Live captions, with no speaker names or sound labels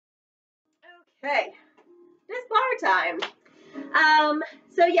Okay, it's bar time.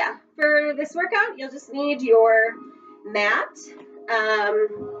 So yeah, for this workout, you'll just need your mat,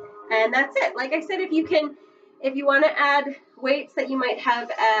 and that's it. Like I said, if you want to add weights that you might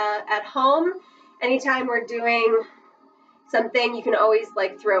have at home, anytime we're doing something, you can always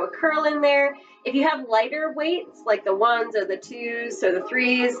like throw a curl in there. If you have lighter weights, like the 1s or the 2s or the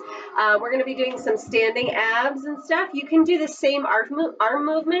 3s, we're going to be doing some standing abs and stuff. You can do the same arm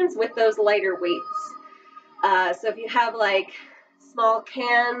movements with those lighter weights. So if you have like small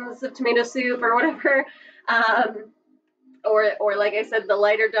cans of tomato soup or whatever, or like I said, the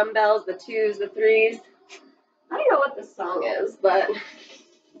lighter dumbbells, the 2s, the 3s. I don't know what the song is, but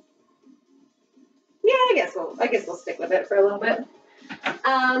yeah, I guess we'll stick with it for a little bit.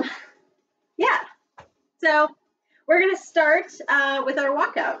 Yeah, so we're gonna start with our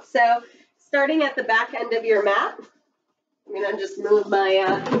walkout. So starting at the back end of your mat, I'm gonna just move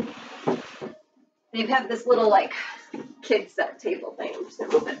my. They have this little like kid set table thing. I'm just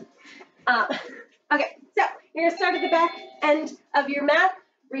gonna move it. Okay, so you're gonna start at the back end of your mat.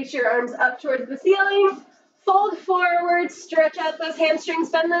 Reach your arms up towards the ceiling. Fold forward, stretch out those hamstrings,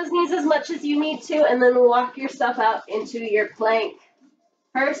 bend those knees as much as you need to, and then walk yourself out into your plank.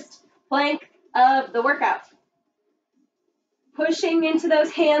 First plank of the workout. Pushing into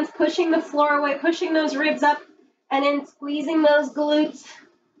those hands, pushing the floor away, pushing those ribs up, and then squeezing those glutes.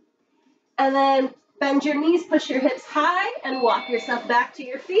 And then bend your knees, push your hips high, and walk yourself back to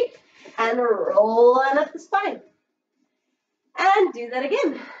your feet, and roll on up the spine. And do that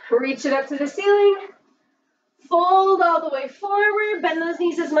again. Reach it up to the ceiling. Fold all the way forward, bend those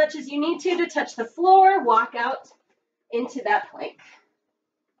knees as much as you need to touch the floor, walk out into that plank.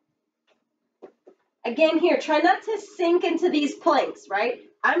 Again here, try not to sink into these planks, right?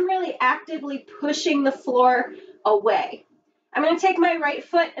 I'm really actively pushing the floor away. I'm going to take my right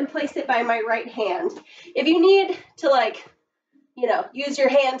foot and place it by my right hand. If you need to use your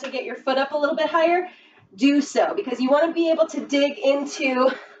hand to get your foot up a little bit higher, do so, because you want to be able to dig into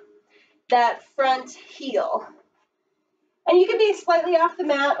that front heel. And you can be slightly off the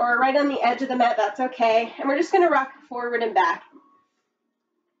mat or right on the edge of the mat, that's okay. And we're just going to rock forward and back.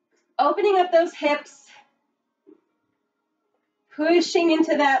 Opening up those hips, pushing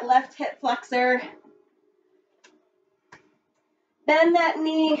into that left hip flexor. Bend that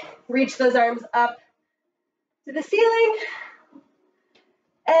knee, reach those arms up to the ceiling.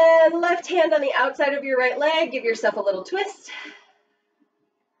 And left hand on the outside of your right leg, give yourself a little twist.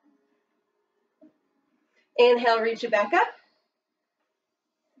 Inhale, reach it back up.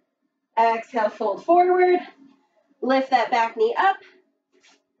 Exhale, fold forward. Lift that back knee up.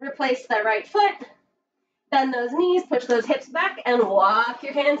 Replace that right foot. Bend those knees, push those hips back, and walk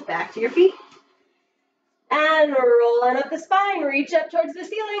your hands back to your feet. And roll on up the spine. Reach up towards the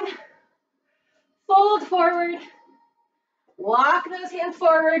ceiling. Fold forward. Walk those hands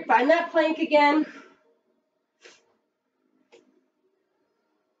forward. Find that plank again.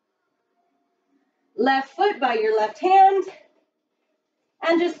 Left foot by your left hand.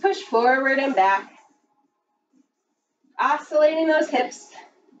 And just push forward and back. Oscillating those hips.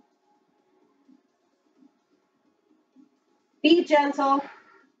 Be gentle.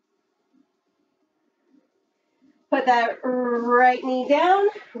 Put that right knee down.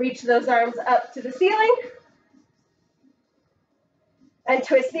 Reach those arms up to the ceiling. And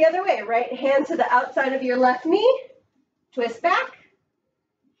twist the other way. Right hand to the outside of your left knee. Twist back.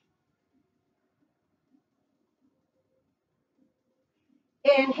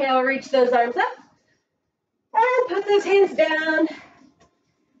 Inhale, reach those arms up. And put those hands down.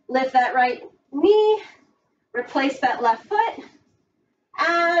 Lift that right knee. Replace that left foot.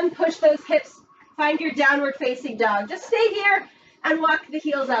 And push those hips. Find your downward facing dog. Just stay here and walk the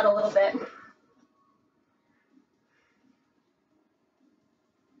heels out a little bit.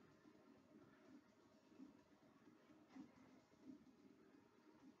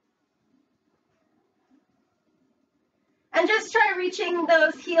 And just try reaching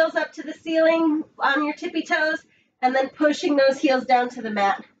those heels up to the ceiling on your tippy toes and then pushing those heels down to the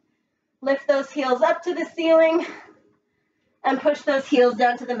mat. Lift those heels up to the ceiling and push those heels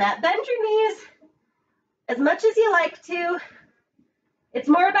down to the mat. Bend your knees as much as you like to. It's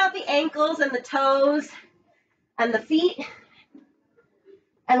more about the ankles and the toes and the feet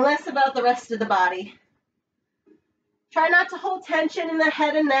and less about the rest of the body. Try not to hold tension in the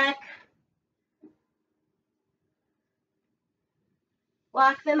head and neck.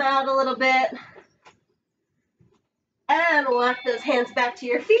 Walk them out a little bit. And walk those hands back to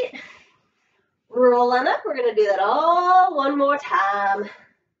your feet. Roll on up. We're going to do that all one more time.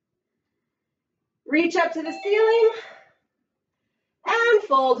 Reach up to the ceiling. And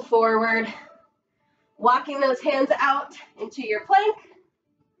fold forward. Walking those hands out into your plank.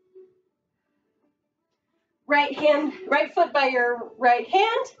 Right foot by your right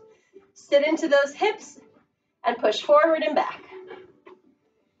hand. Sit into those hips and push forward and back.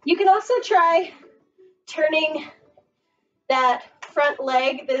 You can also try turning that front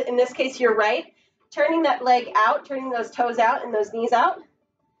leg, in this case your right, turning that leg out, turning those toes out and those knees out.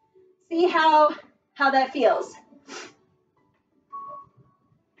 See how that feels.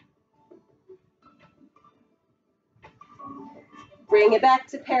 Bring it back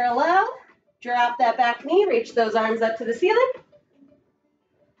to parallel. Drop that back knee, reach those arms up to the ceiling.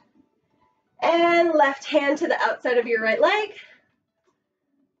 And left hand to the outside of your right leg.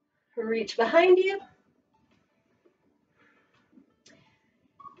 Reach behind you.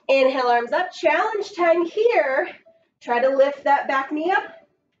 Inhale, arms up. Challenge time here. Try to lift that back knee up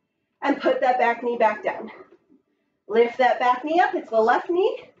and put that back knee back down. Lift that back knee up. It's the left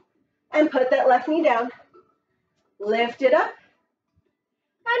knee. And put that left knee down. Lift it up.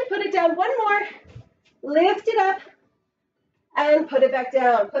 And put it down. One more. Lift it up. And put it back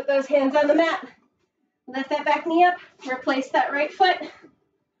down. Put those hands on the mat. Lift that back knee up. Replace that right foot.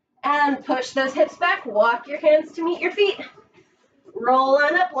 And push those hips back. Walk your hands to meet your feet. Roll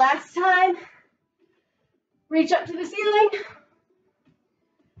on up. Last time. Reach up to the ceiling.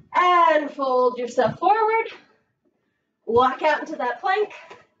 And fold yourself forward. Walk out into that plank.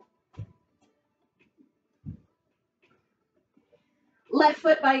 Left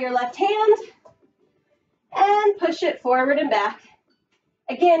foot by your left hand. And push it forward and back.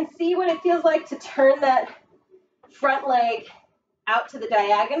 Again, see what it feels like to turn that front leg out to the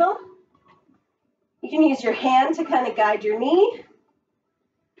diagonal. You can use your hand to kind of guide your knee.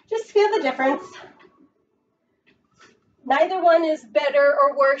 Just feel the difference. Neither one is better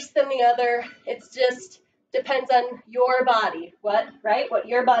or worse than the other. It just depends on your body, what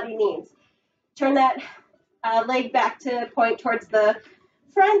your body needs. Turn that leg back to point towards the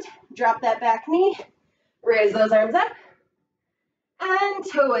front. Drop that back knee. Raise those arms up. And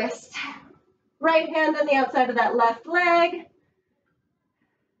twist. Right hand on the outside of that left leg.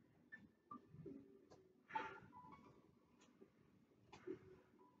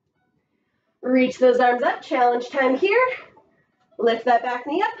 Reach those arms up. Challenge time here. Lift that back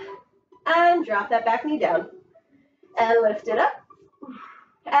knee up. And drop that back knee down. And lift it up.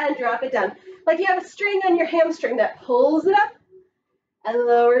 And drop it down. Like you have a string on your hamstring that pulls it up and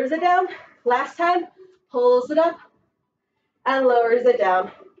lowers it down. Last time, pulls it up and lowers it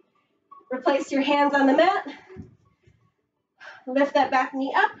down. Replace your hands on the mat. Lift that back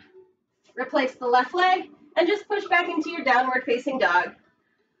knee up. Replace the left leg and just push back into your downward facing dog.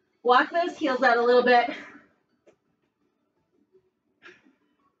 Walk those heels out a little bit.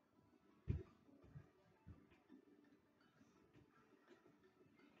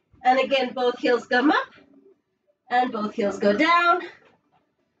 And again, both heels come up and both heels go down.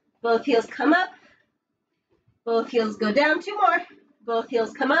 Both heels come up. Both heels go down. Two more. Both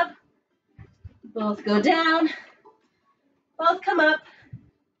heels come up. Both go down. Both come up.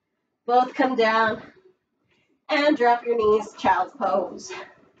 Both come down. And drop your knees, child's pose.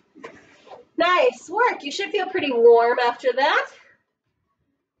 Nice work. You should feel pretty warm after that.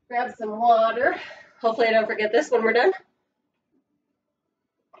 Grab some water. Hopefully I don't forget this when we're done.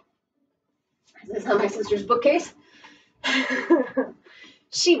 This is on my sister's bookcase.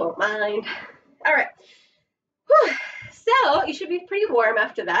 She won't mind. All right. Whew. So you should be pretty warm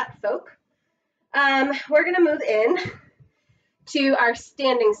after that, folk. We're going to move in to our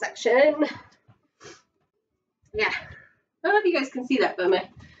standing section. Yeah. I don't know if you guys can see that, but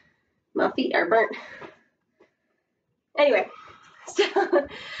my feet are burnt. Anyway, so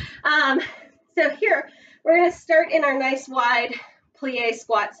here we're going to start in our nice wide plie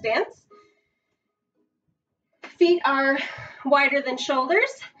squat stance. Feet are wider than shoulders.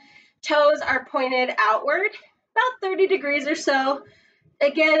 Toes are pointed outward, about 30 degrees or so.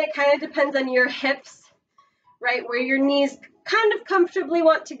 Again, it kind of depends on your hips, right? Where your knees kind of comfortably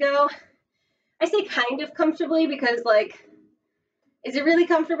want to go. I say kind of comfortably because, like, is it really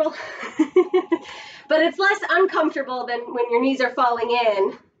comfortable? But it's less uncomfortable than when your knees are falling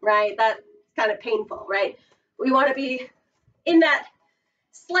in, right? That's kind of painful, right? We want to be in that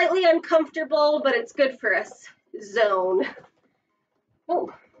slightly uncomfortable, but it's good for us zone.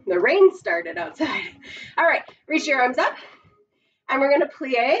 Oh, the rain started outside. All right, reach your arms up, and we're going to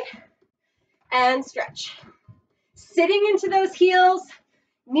plie and stretch. Sitting into those heels,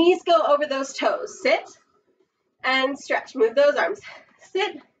 knees go over those toes. Sit and stretch. Move those arms.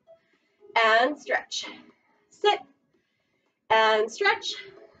 Sit and stretch. Sit and stretch.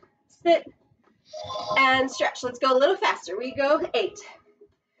 Sit and stretch. Let's go a little faster. We go 8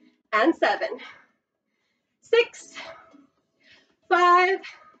 and 7 6, 5,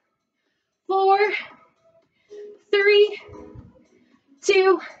 4, 3,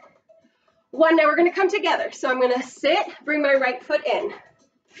 2, 1. Now we're going to come together. So I'm going to sit, bring my right foot in.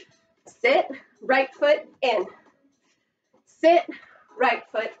 Sit, right foot in. Sit, right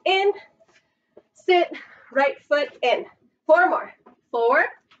foot in. Sit, right foot in. 4 more. 4,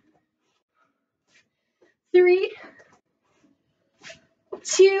 3,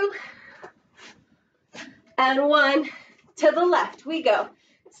 2, and 1. To the left we go.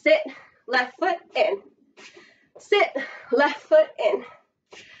 Sit, left foot in. Sit, left foot in.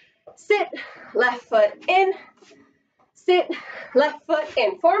 Sit, left foot in. Sit, left foot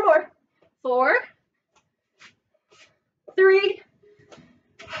in. 4 more. 4, 3,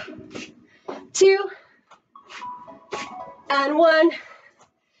 2, and 1.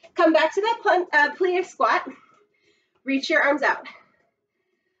 Come back to that plie squat. Reach your arms out.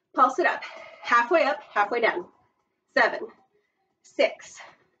 Pulse it up, halfway down. 7, 6,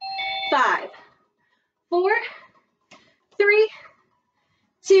 5, 4, 3,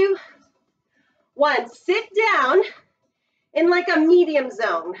 2, 1. Sit down in like a medium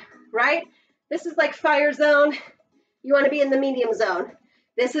zone, right? This is like fire zone. You want to be in the medium zone.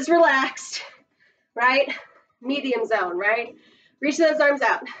 This is relaxed, right? Medium zone, right? Reach those arms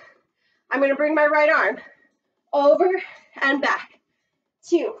out. I'm going to bring my right arm over and back.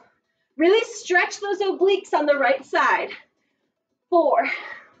 2. Really stretch those obliques on the right side. 4,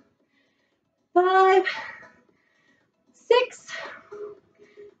 5, 6,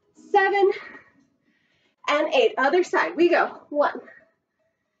 7, and 8. Other side. We go. 1,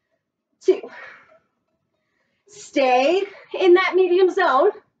 2. Stay in that medium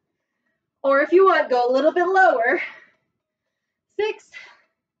zone. Or if you want, go a little bit lower. 6,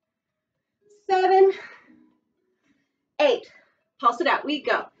 7, 8. Pulse it out. We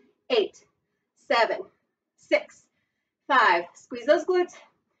go. 8, 7, 6, 5. Squeeze those glutes.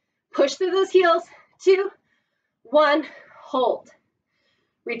 Push through those heels. 2, 1. Hold.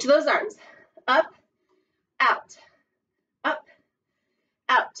 Reach those arms. Up, out, up,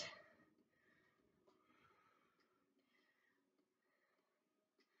 out.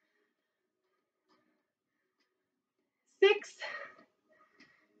 6,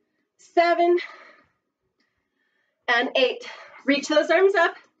 7, and 8. Reach those arms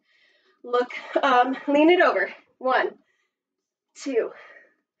up. Look, lean it over. 1, 2,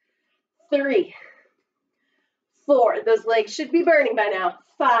 3, 4. Those legs should be burning by now.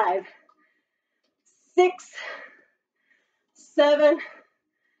 5, 6, 7,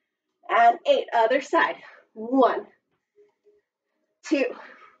 and 8. Other side. 1, 2,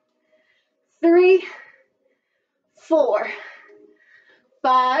 3, 4,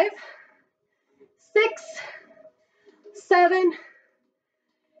 5, 6, 7,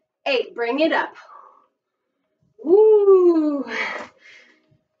 8. Bring it up. Woo!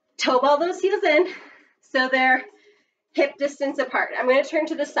 Toe ball those heels in so they're hip distance apart. I'm going to turn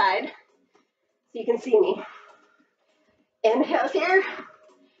to the side so you can see me. Inhale here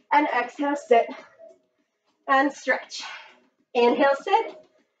and exhale, sit and stretch. Inhale, sit.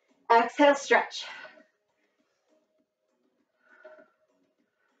 Exhale, stretch.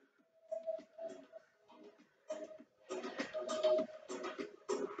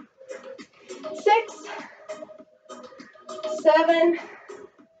 Six, 7,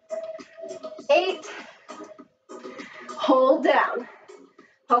 8. Hold down.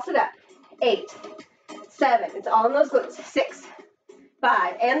 Pulse it up. 8, 7. It's all in those glutes. 6,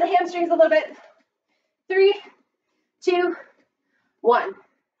 5. And the hamstrings a little bit. 3, 2, 1.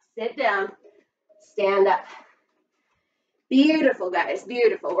 Sit down. Stand up. Beautiful, guys.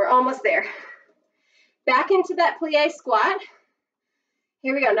 Beautiful. We're almost there. Back into that plie squat.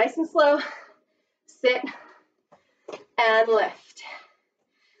 Here we go. Nice and slow. Sit and lift.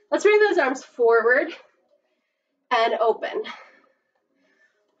 Let's bring those arms forward and open.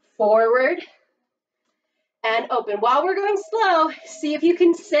 Forward and open. While we're going slow, see if you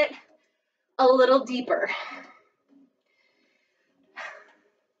can sit a little deeper.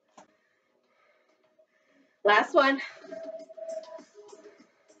 Last one.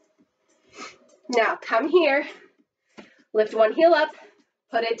 Now come here. Lift one heel up,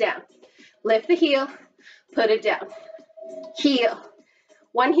 put it down. Lift the heel, put it down. Heel.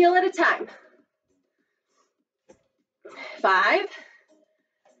 One heel at a time. 5,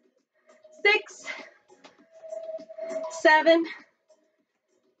 6, 7,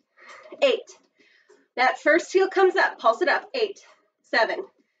 8. That first heel comes up. Pulse it up. 8, 7,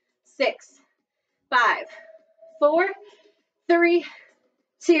 6, 5, 4, 3,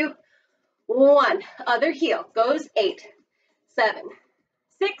 2, 1. Other heel goes. 8, 7,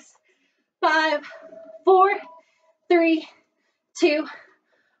 6, 5, 4, 4, 3, 2,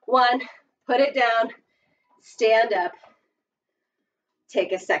 1. Put it down. Stand up.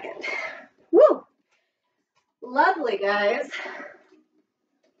 Take a second. Woo! Lovely, guys.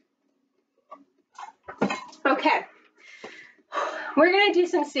 Okay. We're going to do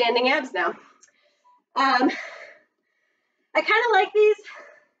some standing abs now. I kind of like these,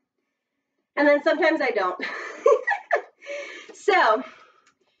 and then sometimes I don't. So,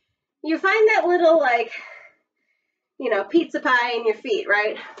 you find that little, like, you know, pizza pie in your feet,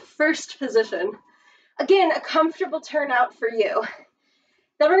 right? First position. Again, a comfortable turnout for you.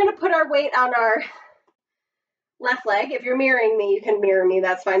 Then we're going to put our weight on our left leg. If you're mirroring me, you can mirror me,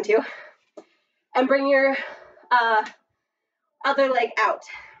 that's fine too. And bring your other leg out.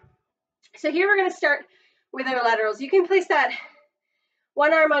 So here we're going to start with our laterals. You can place that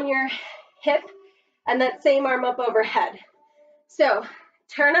one arm on your hip and that same arm up overhead. So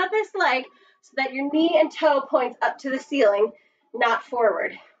turn out this leg so that your knee and toe points up to the ceiling, not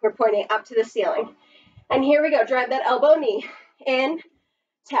forward. We're pointing up to the ceiling. And here we go. Drive that elbow, knee. In,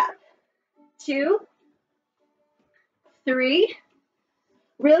 tap. 2, 3.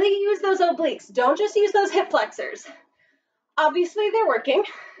 Really use those obliques. Don't just use those hip flexors. Obviously, they're working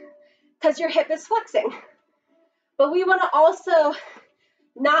because your hip is flexing. But we want to also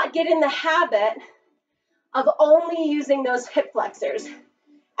not get in the habit of only using those hip flexors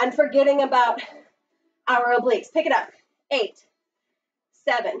and forgetting about our obliques. Pick it up. 8,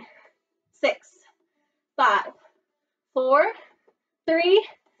 7, 6, 5, 4, 3,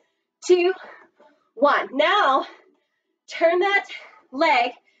 2, 1. Now, turn that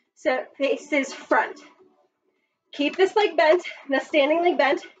leg so it faces front. Keep this leg bent, the standing leg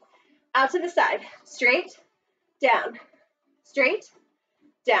bent, out to the side. Straight, down, straight,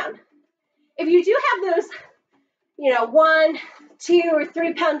 down. If you do have those, you know, 1, 2, or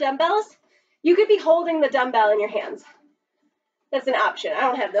 3 pound dumbbells, you could be holding the dumbbell in your hands. That's an option. I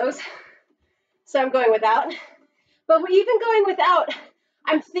don't have those, so I'm going without. But even going without,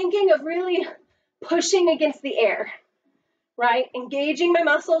 I'm thinking of really pushing against the air, right? Engaging my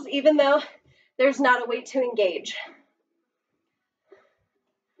muscles even though there's not a weight to engage.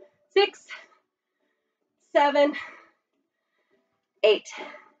 6, 7, 8.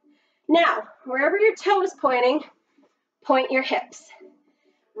 Now, wherever your toe is pointing, point your hips.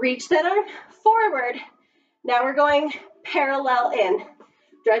 Reach that arm forward. Now we're going parallel in.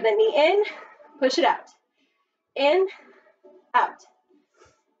 Drive the knee in, push it out. In, out.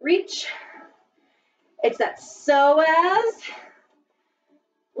 Reach. It's that psoas.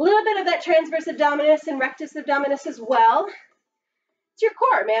 A little bit of that transverse abdominis and rectus abdominis as well. It's your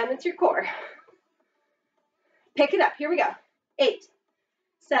core, man. It's your core. Pick it up. Here we go. 8,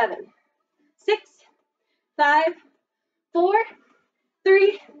 7, 6, 5, 4,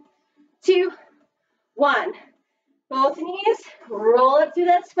 3, 2, 1. Both knees, roll up through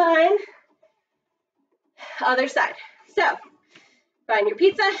that spine. Other side. So, find your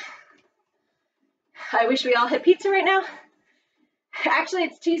pizza. I wish we all had pizza right now. Actually,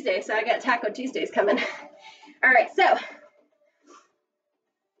 it's Tuesday, so I got Taco Tuesdays coming. All right, so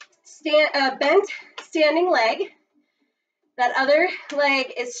bent standing leg. That other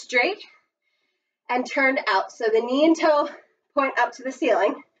leg is straight and turned out. So the knee and toe point up to the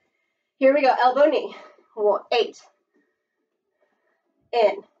ceiling. Here we go, elbow, knee. 8.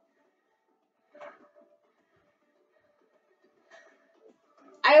 In.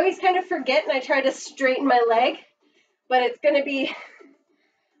 I always kind of forget and I try to straighten my leg, but it's going to be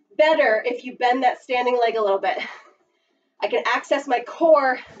better if you bend that standing leg a little bit. I can access my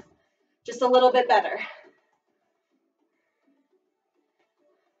core just a little bit better.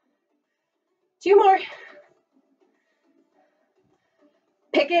 2 more.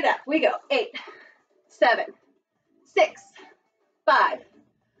 Pick it up. We go. 8, 7, 6, 5,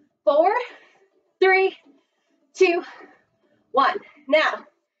 4, 3, 2, 1. Now,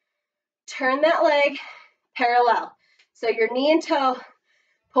 turn that leg parallel. So your knee and toe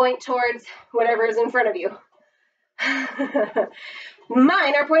point towards whatever is in front of you.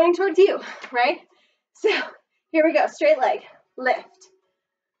 Mine are pointing towards you, right? So here we go. Straight leg. Lift.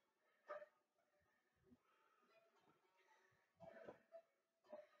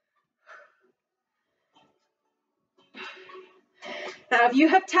 Now, if you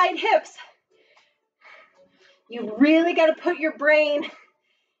have tight hips, you really got to put your brain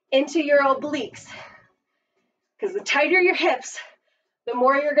into your obliques, because the tighter your hips, the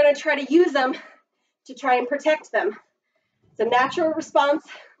more you're going to try to use them to try and protect them. It's a natural response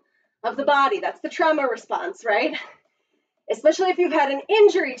of the body. That's the trauma response, right? Especially if you've had an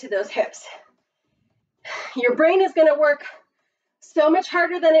injury to those hips. Your brain is going to work so much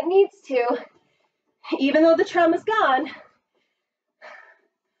harder than it needs to even though the trauma's gone,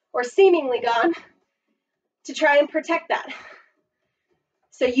 or seemingly gone, to try and protect that.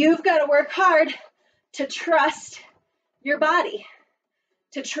 So you've got to work hard to trust your body,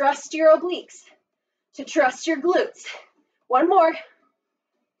 to trust your obliques, to trust your glutes. One more.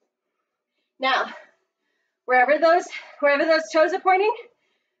 Now, wherever those toes are pointing,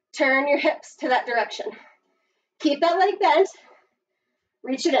 turn your hips to that direction. Keep that leg bent.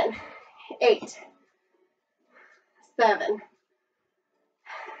 Reach it in. 8, 7,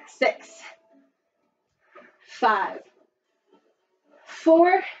 6, 5,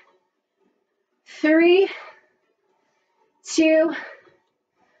 4, 3, 2.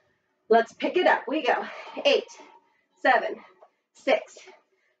 Let's pick it up. We go. 8, 7, 6,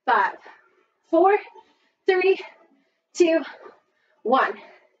 5, 4, 3, 2, 1.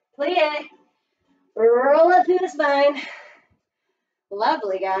 Plie. Roll up through the spine.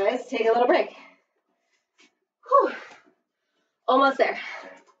 Lovely, guys. Take a little break. Whew. Almost there.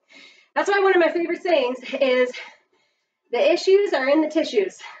 That's why one of my favorite sayings is, the issues are in the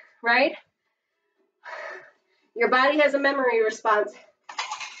tissues, right? Your body has a memory response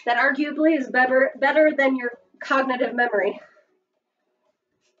that arguably is better than your cognitive memory.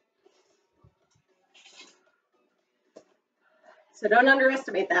 So don't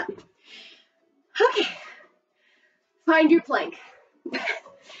underestimate that. Okay, find your plank.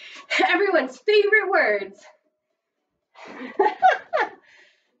 Everyone's favorite words.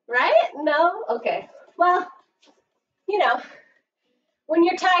 Right? No? Okay. Well, you know, when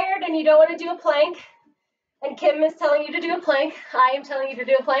you're tired and you don't want to do a plank, and Kim is telling you to do a plank, I am telling you to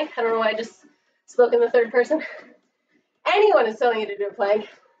do a plank. I don't know why I just spoke in the third person. Anyone is telling you to do a plank.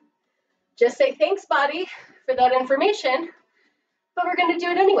 Just say, thanks, body, for that information, but we're going to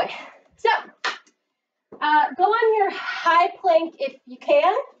do it anyway. So, go on your high plank if you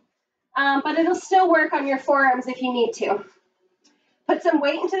can, but it'll still work on your forearms if you need to. Put some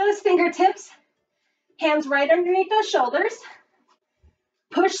weight into those fingertips, hands right underneath those shoulders.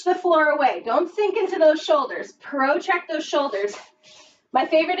 Push the floor away. Don't sink into those shoulders. Protract those shoulders. My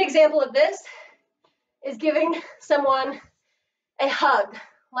favorite example of this is giving someone a hug,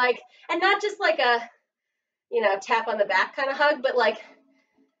 and not just like a, tap on the back kind of hug, but like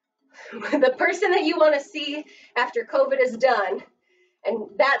the person that you want to see after COVID is done, and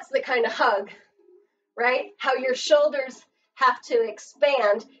that's the kind of hug, right? How your shoulders have to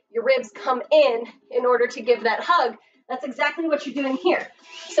expand, your ribs come in order to give that hug. That's exactly what you're doing here.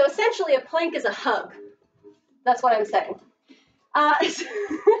 So essentially, a plank is a hug. That's what I'm saying.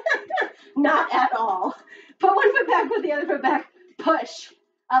 Not at all. Put one foot back, put the other foot back, push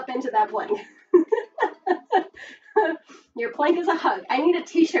up into that plank. Your plank is a hug. I need a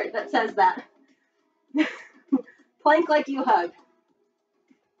t-shirt that says that. Plank like you hug.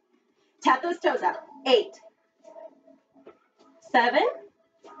 Tap those toes out. 8, 7,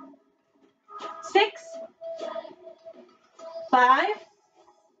 6, 5,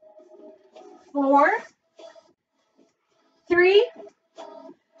 4, 3,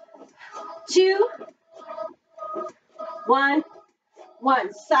 2, 1.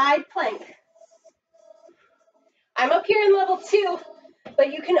 Side plank. I'm up here in level 2,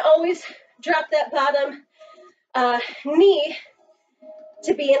 but you can always drop that bottom knee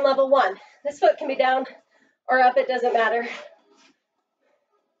to be in level 1. This foot can be down or up, it doesn't matter.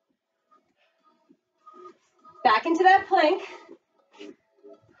 Back into that plank.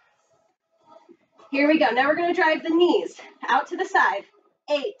 Here we go. Now we're going to drive the knees out to the side.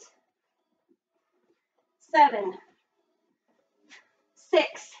 8, 7,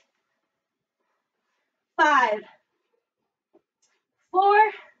 6, 5,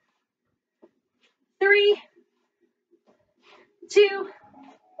 4, 3, 2,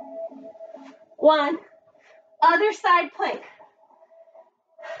 1. Other side plank.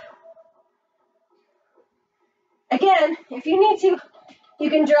 Again, if you need to, you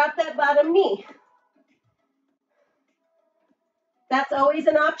can drop that bottom knee. That's always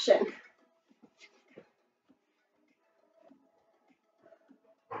an option.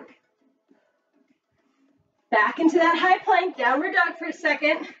 Back into that high plank, downward dog for a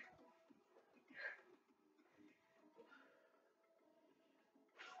second.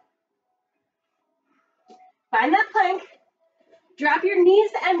 Find that plank. Drop your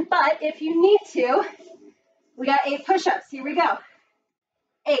knees and butt if you need to. We got 8 push-ups. Here we go.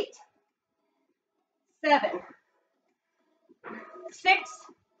 8, 7, 6,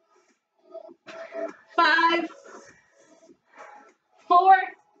 5, 4,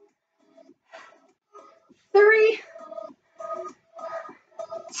 3,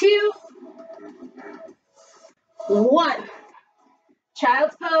 2, 1.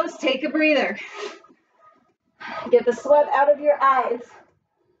 Child's pose, take a breather. Get the sweat out of your eyes.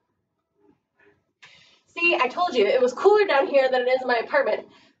 See, I told you, it was cooler down here than it is in my apartment.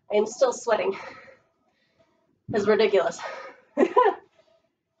 I am still sweating. It's ridiculous. All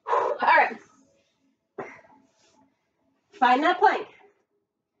right. Find that plank.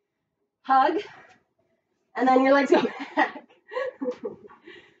 Hug, and then your legs go back.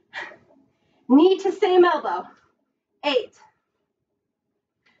 Knee to same elbow. 8,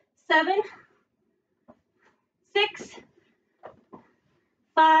 7, 6,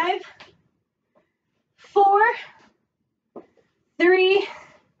 5, 4, 3,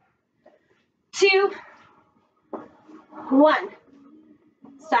 2, 1.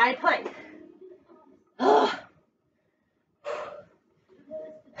 Side plank. Ugh.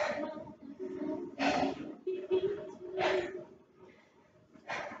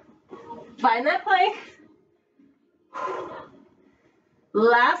 Find that plank.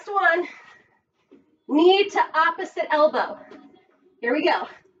 Last one. Knee to opposite elbow. Here we go.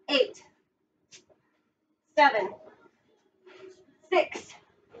 8, 7, 6,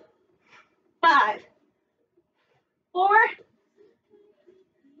 5, 4,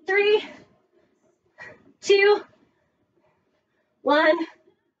 3, 2, 1.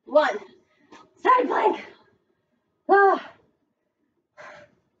 Side plank. Ah.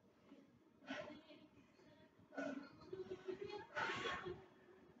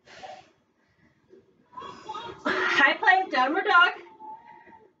 High plank, downward dog.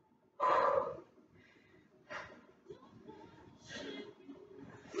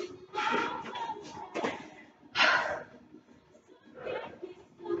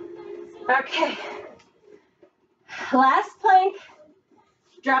 Okay. Last plank.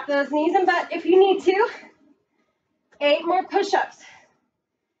 Drop those knees and butt if you need to. 8 more push-ups.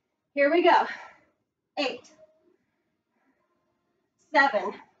 Here we go. 8,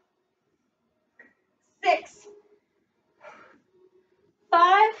 7, 6,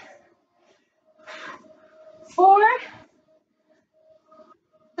 5, 4,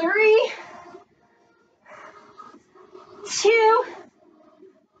 3, 2,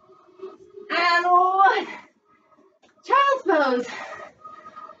 and 1. Child's pose.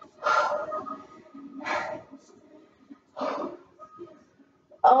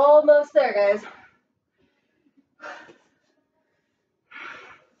 Almost there, guys.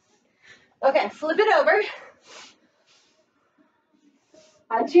 Okay, flip it over.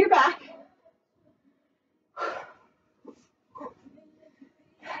 Onto your back.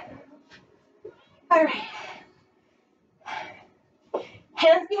 All right.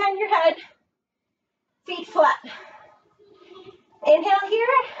 Hands behind your head. Feet flat. Inhale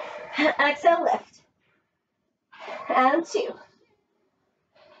here. Exhale, lift. And 2,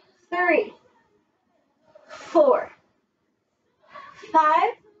 3, 4, 5,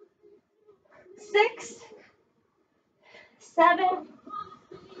 6, 7,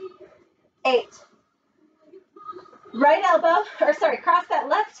 8. Right elbow, cross that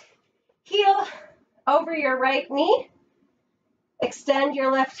left heel over your right knee. Extend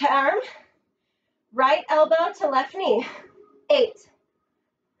your left arm. Right elbow to left knee. 8,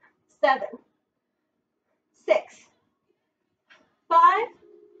 7, 6, 5,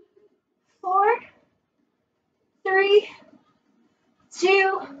 4, 3,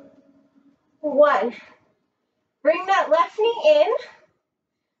 2, 1. Bring that left knee in.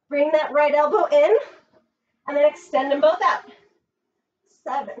 Bring that right elbow in. And then extend them both out.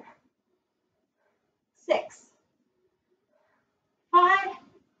 7, 6, 5,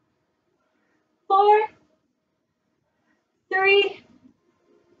 4, 3,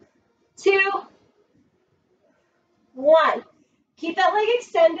 2, 1. Keep that leg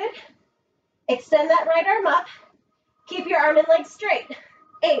extended. Extend that right arm up. Keep your arm and leg straight.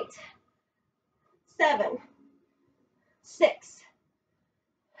 8, 7, 6,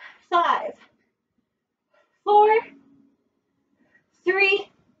 5, 4,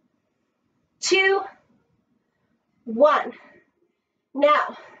 3, 2, 1.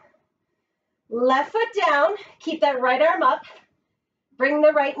 Now, left foot down. Keep that right arm up. Bring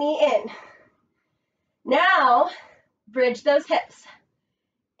the right knee in. Now, bridge those hips.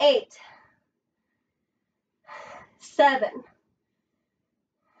 8, 7,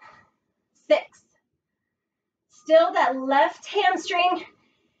 6. Still that left hamstring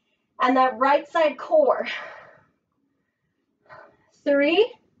and that right side core.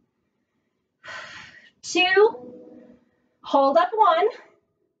 3, 2, hold up 1,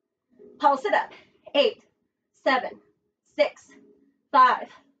 pulse it up. 8, 7, 6, 5,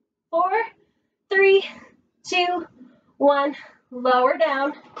 4, 3, 2, 1. Lower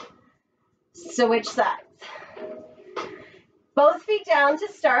down. Switch sides. Both feet down to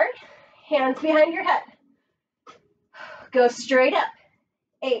start. Hands behind your head. Go straight up.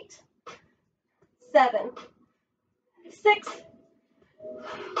 8, 7, 6.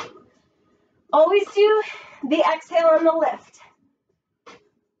 Always do the exhale on the lift.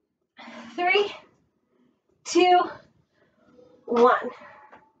 3, 2, 1.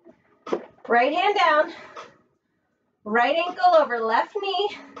 Right hand down. Right ankle over left knee.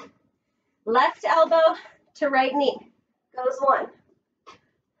 Left elbow to right knee. Goes 1,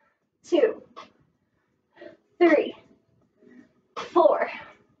 2, 3, 4,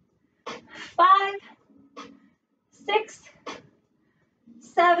 5, 6,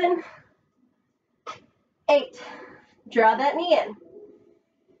 7, 8. Draw that knee in.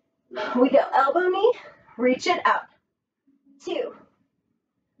 We go elbow knee, reach it up. 2,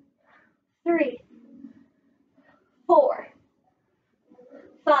 3, 4,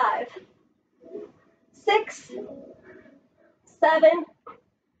 5, 6, 7,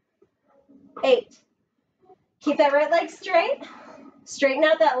 8. Keep that right leg straight. Straighten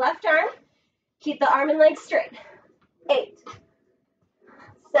out that left arm. Keep the arm and leg straight. 8,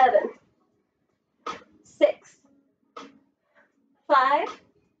 7, 6, 5,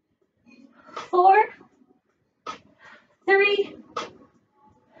 4, 3,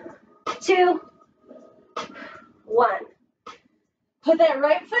 2, 1. Put that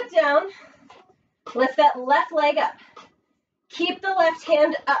right foot down. Lift that left leg up. Keep the left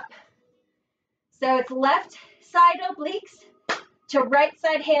hand up. So it's left side obliques to right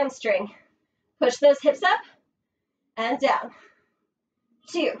side hamstring. Push those hips up and down.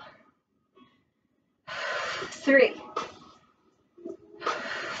 2, 3,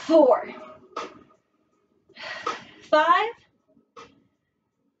 4, 5,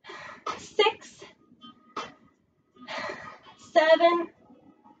 6, 7,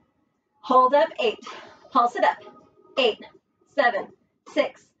 hold up, 8. Pulse it up. 8, 7,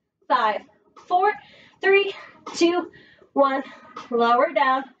 6, 5, 4, 3, 2, 1. Lower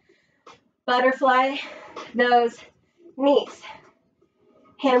down. Butterfly those knees.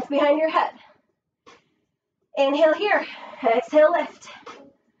 Hands behind your head. Inhale here. Exhale, lift.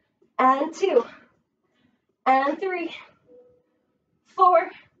 And 2. And 3.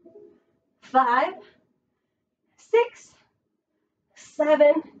 4. 5. 6.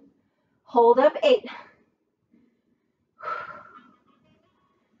 7. Hold up, 8.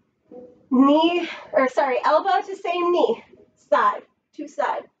 Elbow to same knee. Side to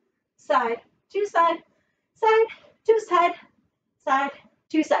side. Side to side. Side to side. Side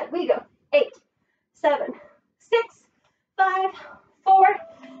to side. We go. 8, 7, 6, 5, 4,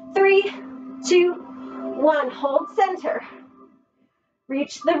 3, 2, 1. Hold center.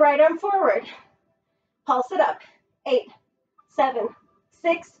 Reach the right arm forward. Pulse it up. 8, 7,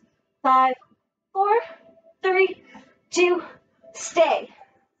 6, 5, 4, 3, 2, stay.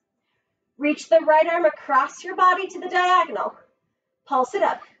 Reach the right arm across your body to the diagonal. Pulse it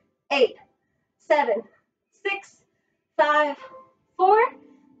up. 8, 7, 6, 5, 4,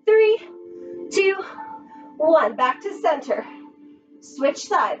 3, 2, 1. Back to center. Switch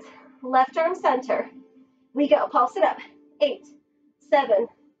sides. Left arm center. We go. Pulse it up. 8, 7,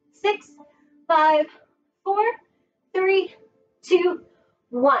 6, 5, 4, 3, 2,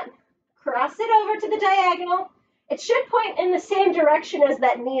 1. Cross it over to the diagonal. It should point in the same direction as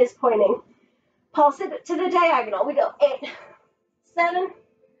that knee is pointing. Pulse it to the diagonal. We go 8, 7,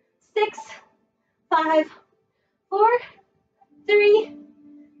 6, 5, 4, 3,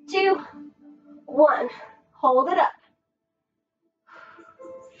 2, 1. Hold it up.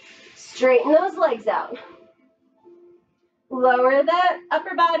 Straighten those legs out. Lower that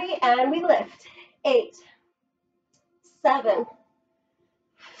upper body and we lift. 8, 7,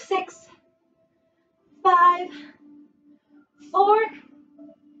 6, 5, 4,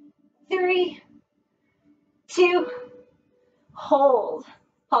 3, 2, hold.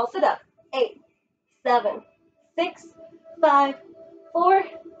 Pulse it up. 8, 7, 6, 5, 4,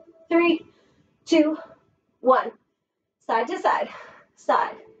 3, 2, 1. Side to side.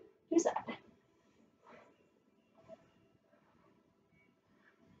 Side to side.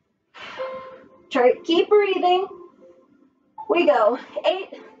 Keep breathing. We go 8,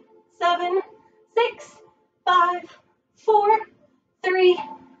 7, 6, 5, 4, 3,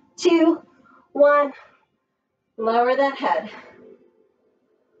 2, 1. Lower that head.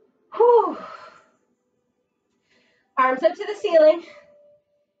 Whew. Arms up to the ceiling.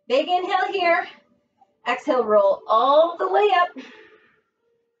 Big inhale here. Exhale, roll all the way up.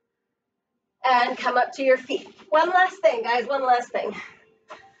 And come up to your feet. One last thing, guys, one last thing.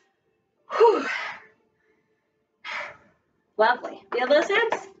 Whew. Lovely. Feel those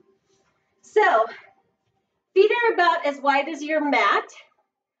hands? So, feet are about as wide as your mat.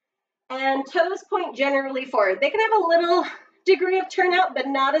 And and toes point generally forward. They can have a little degree of turnout, but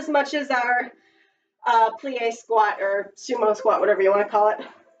not as much as our plie squat or sumo squat, whatever you want to call it.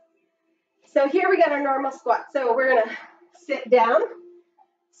 So here we got our normal squat. So we're gonna sit down,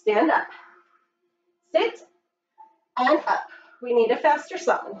 stand up, sit, and up. We need a faster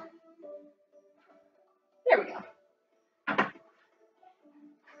song. There we go.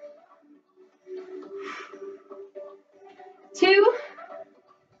 2,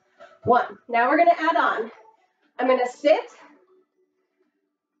 1. Now we're gonna add on. I'm gonna sit.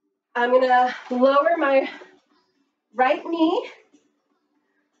 I'm gonna lower my right knee.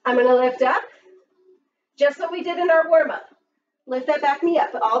 I'm gonna lift up, just what we did in our warm-up. Lift that back knee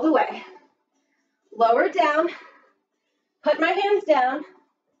up all the way. Lower down, put my hands down,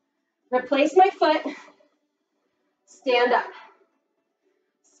 replace my foot, stand up.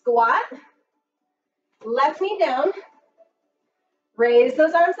 Squat, left knee down, raise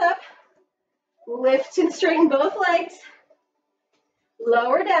those arms up, lift and straighten both legs,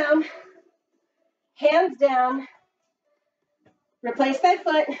 lower down, hands down, replace that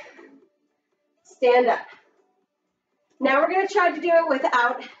foot, stand up. Now we're going to try to do it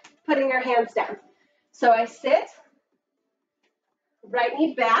without putting our hands down. So I sit, right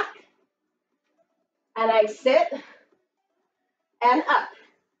knee back, and I sit and up.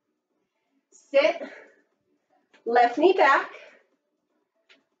 Sit, left knee back,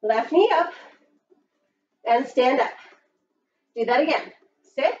 left knee up, and stand up. Do that again.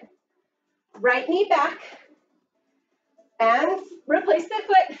 Sit, right knee back, and replace the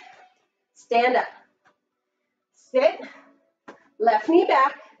foot, stand up. Sit, left knee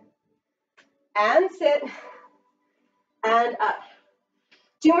back, and sit, and up.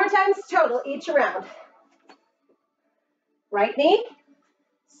 2 more times total each round. Right knee,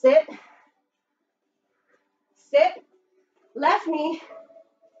 sit, sit, left knee.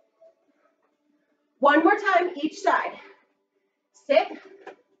 1 more time each side. Sit,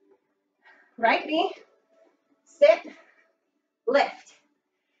 right knee, sit, lift.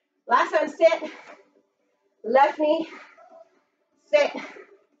 Last time, sit, left knee, sit,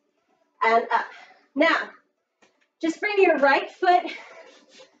 and up. Now, just bring your right foot,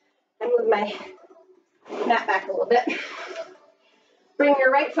 I move my mat back a little bit. Bring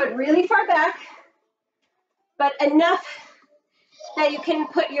your right foot really far back, but enough that you can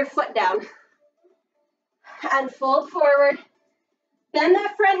put your foot down. And fold forward. Bend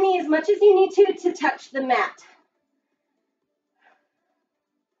that front knee as much as you need to touch the mat.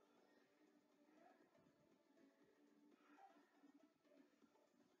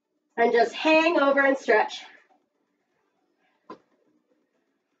 And just hang over and stretch.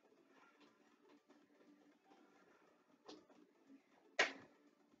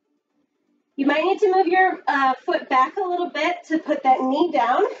 You might need to move your foot back a little bit to put that knee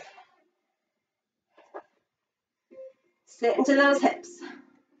down. Sit into those hips.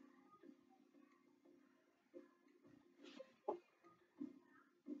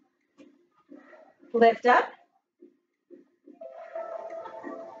 Lift up.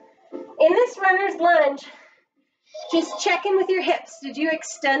 In this runner's lunge, just check in with your hips. Did you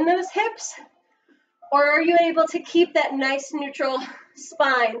extend those hips? Or are you able to keep that nice neutral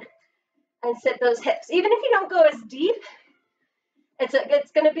spine and sit those hips? Even if you don't go as deep,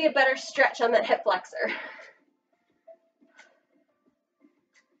 it's going to be a better stretch on that hip flexor.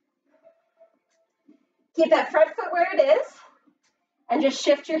 Keep that front foot where it is and just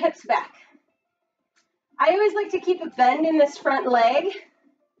shift your hips back. I always like to keep a bend in this front leg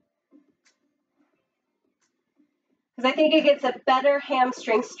because I think it gets a better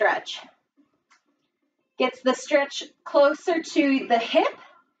hamstring stretch. Gets the stretch closer to the hip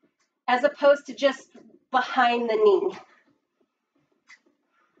as opposed to just behind the knee.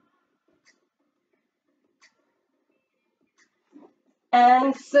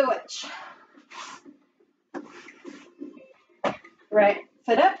 And switch. Right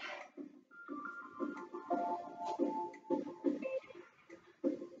foot up.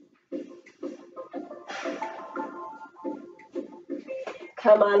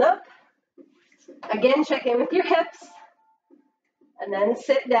 Come on up. Again, check in with your hips. And then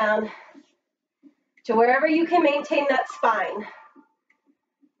sit down to wherever you can maintain that spine.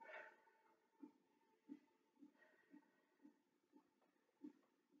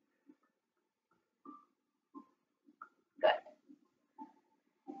 Good.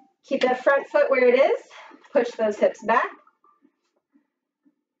 Keep that front foot where it is. Push those hips back.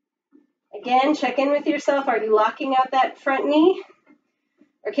 Again, check in with yourself. Are you locking out that front knee?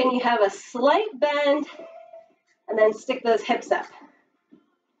 Or can you have a slight bend and then stick those hips up?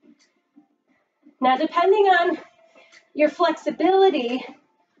 Now, depending on your flexibility,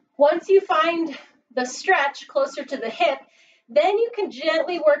 Once you find the stretch closer to the hip, then you can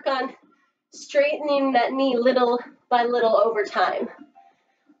gently work on straightening that knee little by little over time.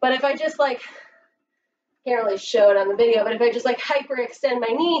 But if I just like, can't really show it on the video, but if I just like hyperextend my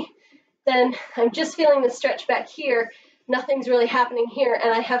knee, then I'm just feeling the stretch back here. Nothing's really happening here,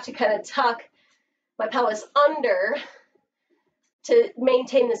 and I have to kind of tuck my pelvis under to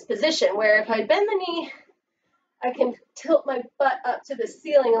maintain this position, where if I bend the knee, I can tilt my butt up to the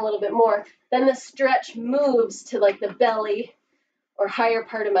ceiling a little bit more. Then the stretch moves to like the belly or higher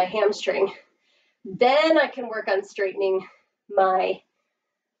part of my hamstring. Then I can work on straightening my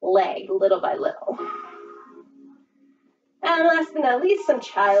leg little by little. And last but not least, some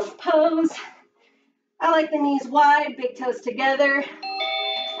child's pose. I like the knees wide, big toes together,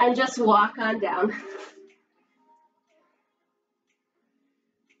 and just walk on down.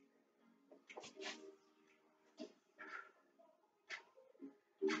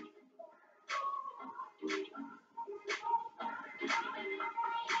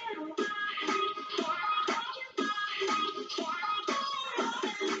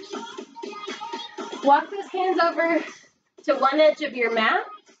 Walk those hands over to one edge of your mat.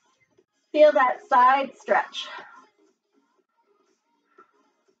 Feel that side stretch.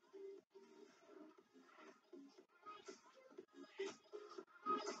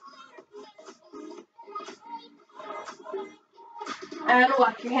 And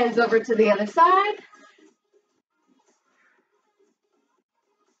walk your hands over to the other side.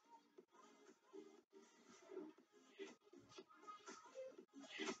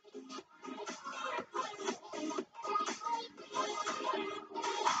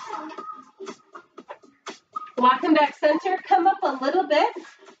 Walking back center, come up a little bit,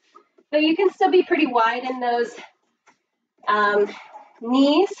 but you can still be pretty wide in those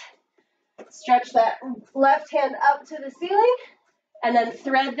knees. Stretch that left hand up to the ceiling, and then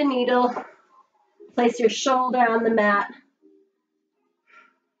thread the needle. Place your shoulder on the mat.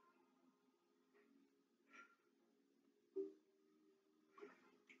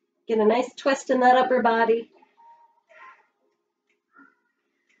 Get a nice twist in that upper body.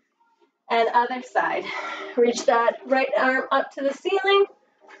 And other side. Reach that right arm up to the ceiling.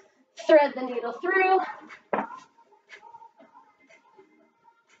 Thread the needle through.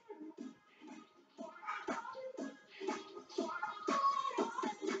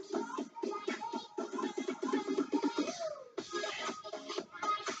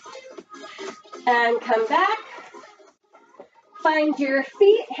 And come back. Find your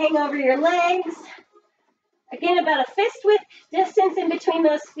feet, hang over your legs. Again, about a fist width distance in between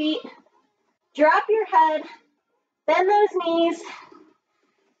those feet. Drop your head, bend those knees,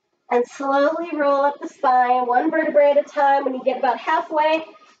 and slowly roll up the spine, one vertebrae at a time. When you get about halfway,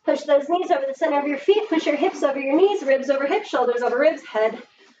 push those knees over the center of your feet, push your hips over your knees, ribs over hips, shoulders over ribs, head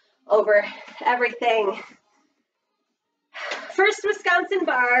over everything. First Wisconsin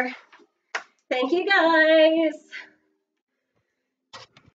bar. Thank you, guys.